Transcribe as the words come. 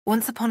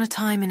Once upon a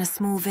time in a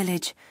small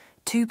village,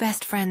 two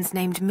best friends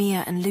named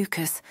Mia and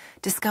Lucas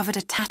discovered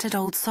a tattered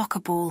old soccer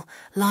ball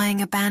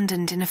lying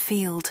abandoned in a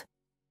field.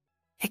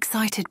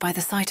 Excited by the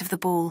sight of the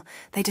ball,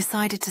 they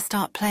decided to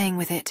start playing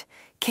with it,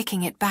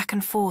 kicking it back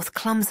and forth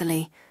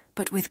clumsily,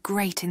 but with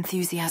great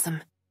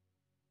enthusiasm.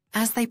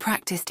 As they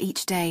practiced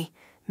each day,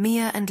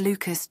 Mia and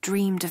Lucas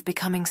dreamed of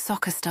becoming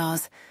soccer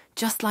stars,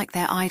 just like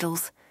their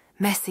idols,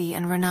 Messi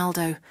and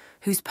Ronaldo,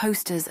 whose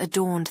posters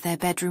adorned their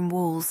bedroom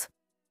walls.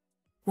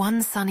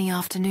 One sunny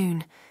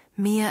afternoon,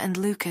 Mia and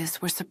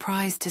Lucas were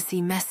surprised to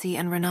see Messi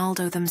and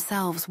Ronaldo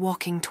themselves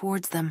walking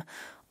towards them,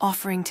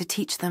 offering to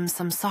teach them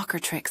some soccer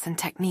tricks and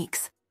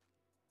techniques.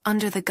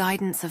 Under the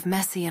guidance of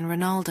Messi and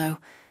Ronaldo,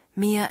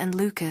 Mia and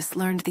Lucas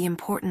learned the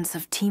importance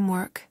of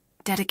teamwork,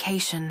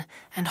 dedication,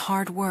 and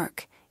hard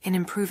work in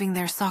improving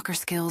their soccer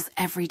skills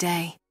every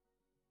day.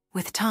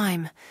 With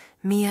time,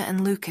 Mia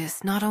and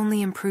Lucas not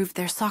only improved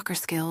their soccer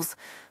skills,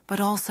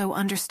 but also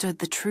understood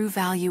the true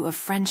value of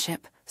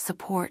friendship,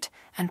 support,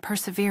 and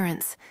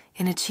perseverance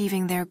in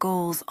achieving their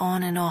goals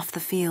on and off the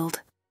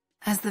field.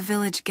 As the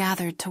village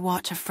gathered to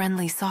watch a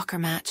friendly soccer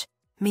match,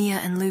 Mia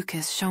and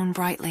Lucas shone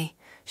brightly,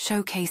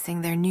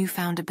 showcasing their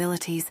newfound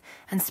abilities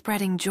and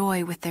spreading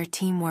joy with their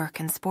teamwork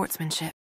and sportsmanship.